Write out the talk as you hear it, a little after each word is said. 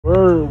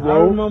Word, bro. I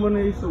remember when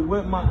they used to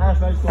whip my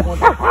ass. I used to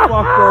want to fuck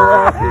their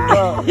asses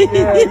up.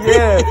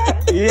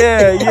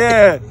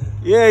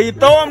 Yeah, you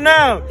throw them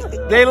now.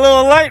 They a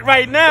little light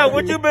right now.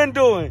 What you been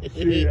doing?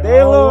 Shit, They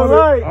a little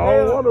light. I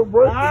don't want to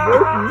break the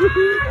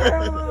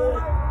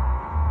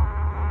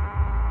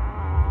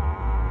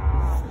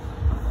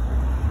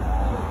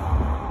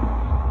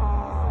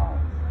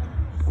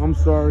I'm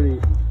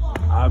sorry.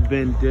 I've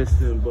been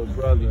distant, but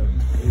brother,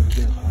 it's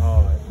been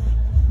hard.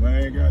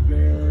 Man,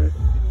 goddamn.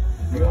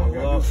 You don't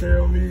got to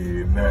tell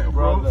me that,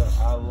 bro. Brother,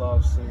 I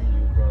love seeing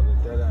you, brother.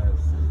 That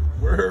ass.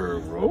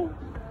 Word, bro.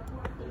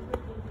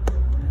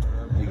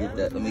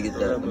 Let me get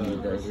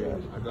that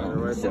shot. I got it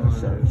right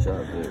behind you.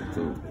 Shot there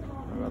too.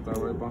 I got that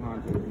right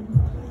behind you.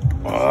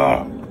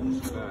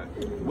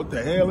 What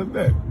the hell is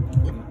that?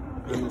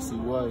 Hennessy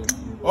White.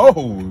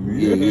 Oh,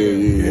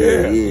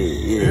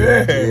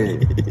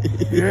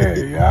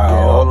 Yeah.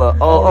 Hold up.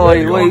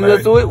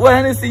 Wait. So what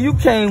Hennessy you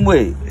came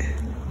with?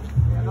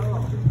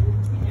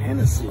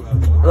 Hennessy.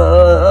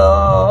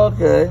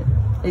 Okay.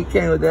 He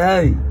came with the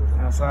Henny.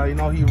 That's how you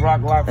know he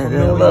rock lock for And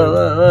then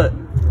look.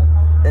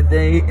 And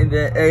then he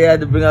had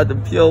to bring out the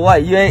pure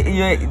white. You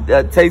ain't.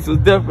 That taste was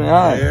different,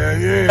 huh? Yeah.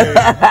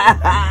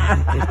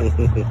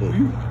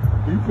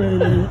 He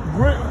paid a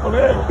grip for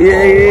that.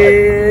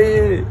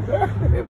 Yeah.